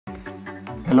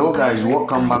Hello guys,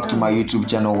 welcome back to my YouTube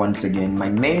channel once again. My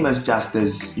name is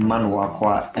Justice Emmanuel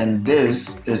Akwa and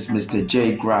this is Mr.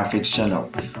 J Graphics channel.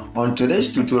 On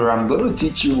today's tutorial, I'm going to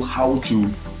teach you how to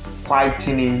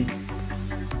whitening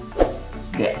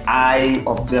the eye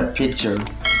of the picture.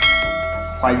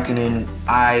 Whitening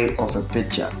eye of a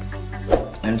picture.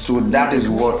 And so that is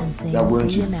what we are going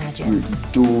to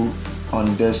do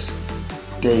on this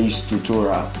day's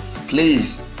tutorial.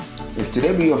 Please, if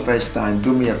today be your first time,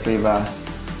 do me a favor,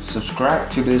 subscribe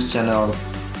to this channel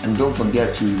and don't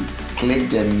forget to click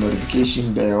the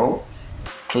notification bell,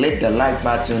 click the like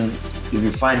button if you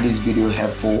find this video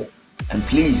helpful, and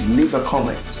please leave a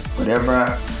comment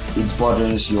whatever it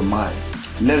bothers your mind.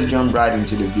 Let's jump right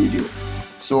into the video.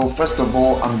 So first of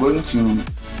all, I'm going to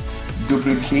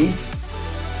duplicate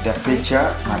the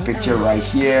picture, my picture right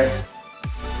here.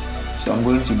 So I'm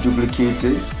going to duplicate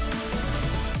it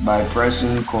by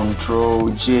pressing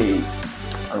Ctrl J.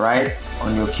 Alright,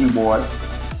 on your keyboard,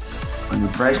 when you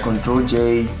press Ctrl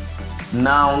J,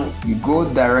 now you go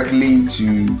directly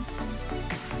to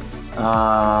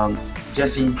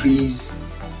just increase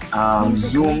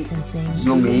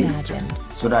zoom in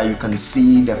so that you can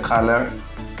see the color,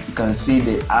 you can see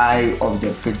the eye of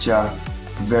the picture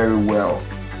very well.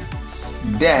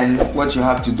 Then what you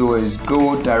have to do is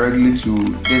go directly to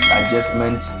this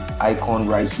adjustment icon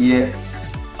right here,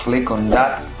 click on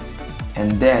that,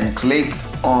 and then click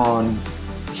on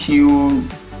hue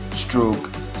stroke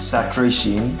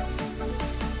saturation.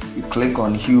 You click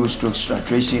on hue stroke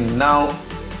saturation. Now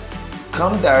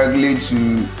come directly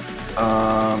to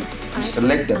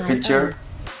select the picture,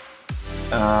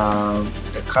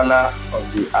 the color of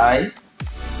the eye.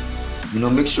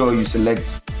 Make sure you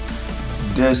select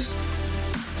this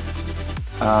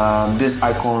this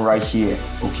icon right here.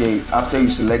 Okay, after you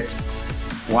select,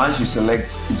 once you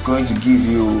select, it's going to give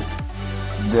you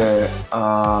the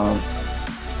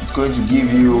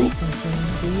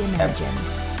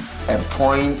a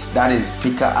point that is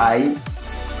picker eye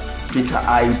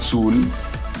tool.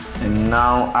 And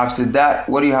now after that,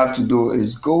 what you have to do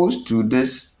is go to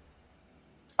this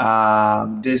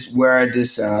this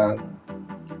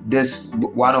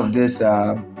one of this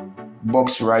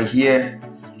box right here.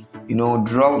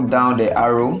 Drop down the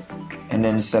arrow and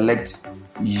then select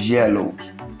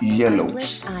yellows.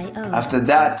 After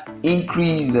that,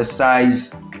 increase the size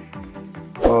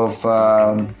of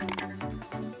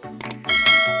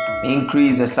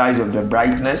the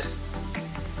brightness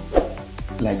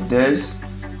like this.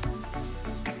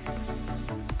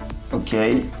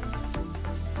 Okay,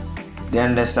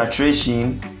 then the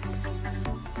saturation,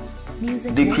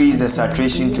 decrease the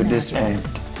saturation to this end.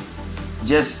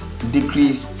 Just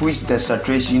push the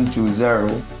saturation to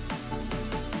 0,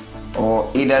 or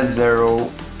either 0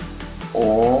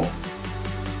 or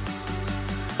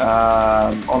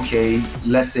okay,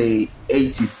 let's say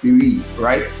 83,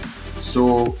 right?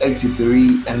 So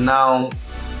 83, and now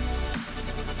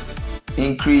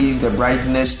increase the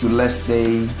brightness to, let's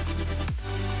say,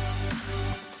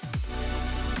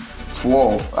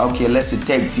 12. Okay, let's say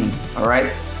 13. All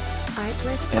right,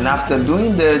 and after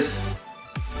doing this,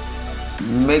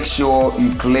 make sure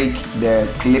you click the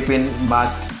clipping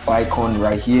mask icon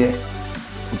right here.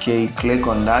 Okay, click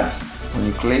on that. When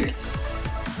you click,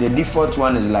 the default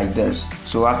one is like this.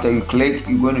 So after you click,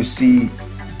 you're going to see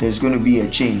there's going to be a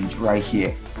change right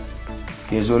here.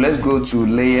 Okay, so let's go to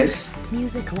layers.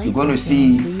 You're going to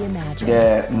see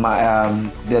the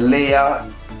layer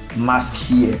mask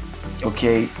here.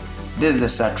 Okay, this is the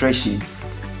saturation.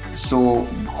 So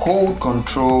hold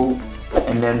Control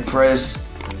and then press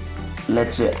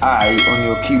letter I on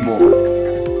your keyboard.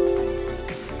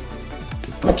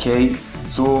 Okay,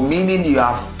 so meaning you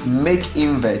have make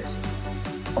invert.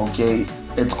 Okay,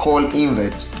 it's called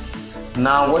invert.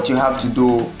 Now what you have to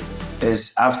do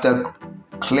is, after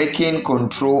clicking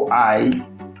Control I,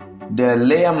 the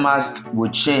layer mask will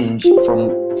change from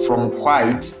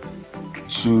white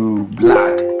to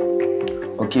black.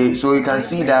 Okay, so you can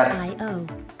see that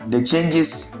the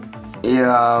changes,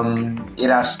 it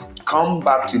has come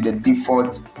back to the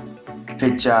default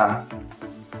picture.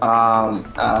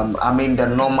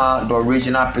 The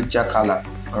original picture color.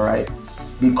 All right,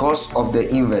 because of the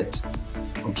invert.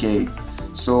 Okay,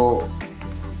 so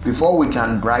before we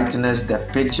can brighten the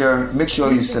picture, make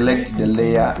sure you select the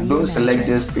layer. Don't select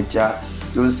this picture,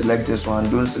 don't select this one,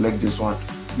 don't select this one.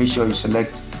 Make sure you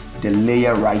select the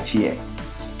layer right here.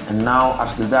 And now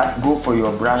after that, go for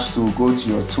your brush tool, go to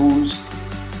your tools,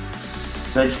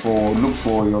 look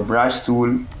for your brush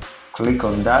tool, click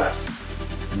on that.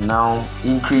 Now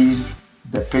increase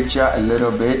the picture a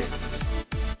little bit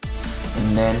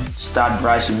and then start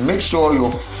brushing. Make sure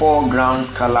your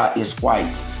foreground color is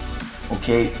white.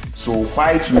 Okay, so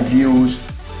white reveals,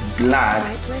 black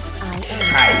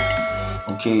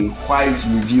hide. Okay, white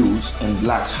reveals and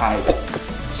black hide.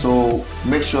 So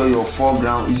make sure your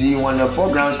foreground, you see, when the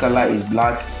foreground color is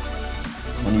black,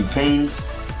 when you paint,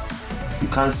 you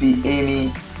can't see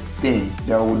anything.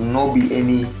 There will not be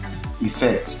any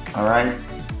effect. All right,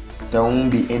 there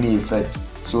won't be any effect.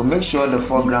 So make sure the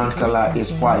foreground color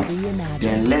is white.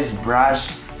 Then let's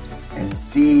brush and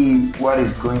see what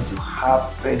is going to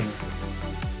happen.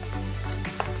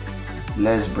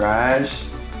 Let's brush.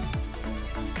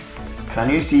 Can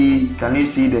you see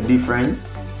the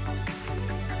difference?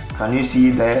 Can you see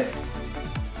that?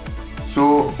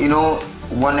 So you know,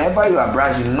 whenever you are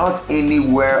brushing, not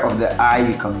anywhere of the eye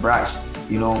you can brush.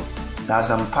 You know, there's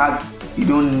some parts you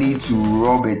don't need to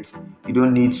rub it, you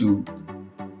don't need to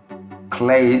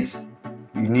clear it,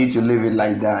 you need to leave it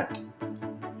like that.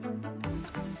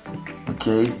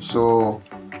 Okay, so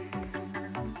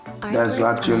that's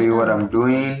actually what I'm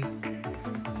doing.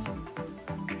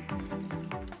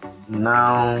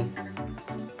 Now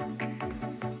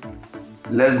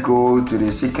let's go to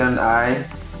the second eye.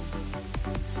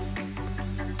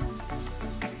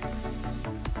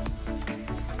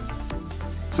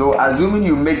 So assuming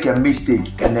you make a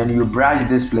mistake and then you brush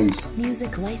this place,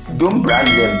 don't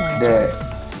brush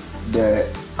the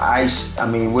eyes. I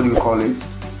mean, what do you call it?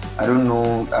 I don't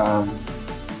know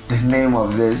the name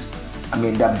of this. I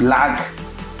mean, the black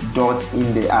dot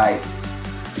in the eye.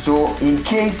 So in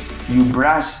case you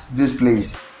brush this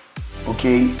place,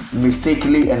 okay,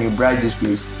 mistakenly, and you brush this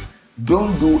place,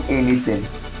 don't do anything.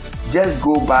 Just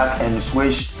go back and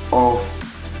switch off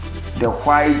the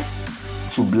white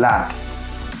to black.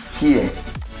 Here,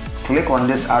 click on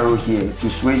this arrow here to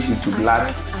switch it to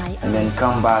black, and then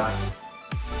come back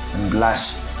and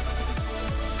blush.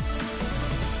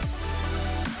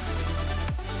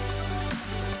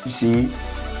 You see?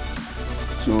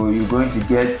 So you're going to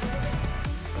get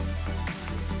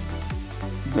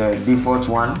the default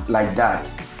one like that.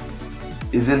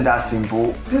 Isn't that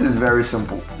simple? This is very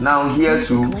simple. Now here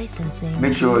to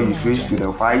make sure you switch to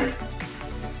the white,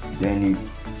 then you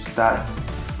start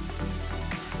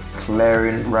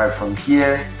clearing right from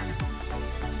here.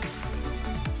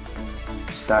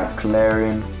 Start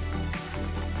clearing,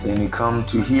 then you come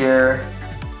to here.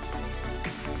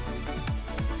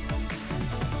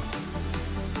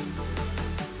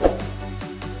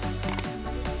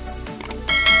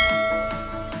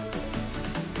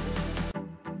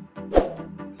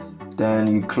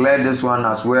 Then you clear this one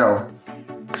as well.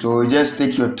 So just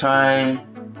take your time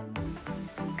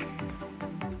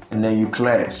and then you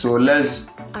clear. So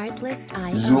let's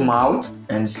zoom out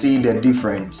and see the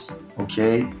difference.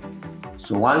 Okay,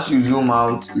 so once you zoom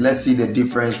out, let's see the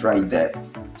difference right there.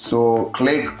 So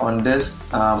click on this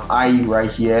eye right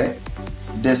here.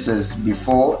 This is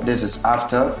before, this is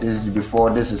after, this is before,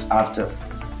 this is after,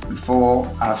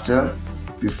 before, after,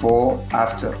 before,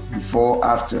 after, before,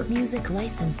 after. Music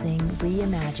licensing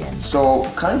reimagined. So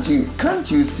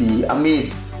can't you see? I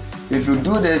mean, if you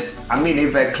do this, I mean,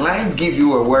 if a client give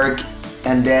you a work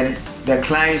and then the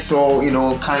client saw, you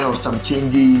know, kind of some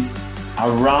changes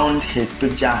around his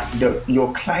picture,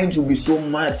 your client will be so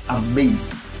much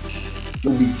amazed.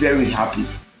 You'll be very happy.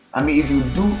 I mean, if you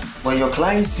do, when your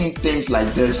client see things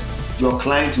like this, your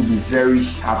client will be very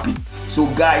happy. So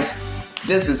guys,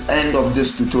 this is end of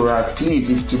this tutorial. Please,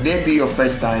 if today be your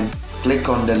first time, click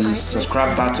on the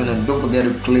subscribe button and don't forget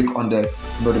to click on the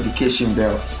notification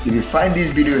bell. If you find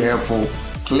this video helpful,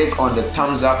 click on the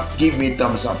thumbs up, give me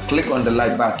thumbs up, click on the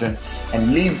like button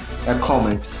and leave a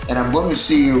comment, and I'm going to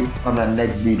see you on the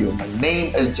next video. My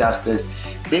name is Justice.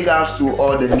 Big ups to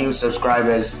all the new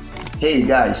subscribers. Hey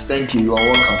guys, thank you, you are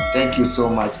welcome. Thank you so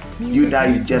much. You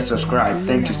that you just subscribed,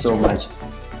 thank you so much.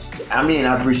 I mean,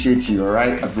 I appreciate you,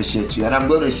 alright? I appreciate you, and I'm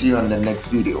going to see you on the next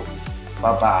video.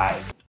 Bye bye.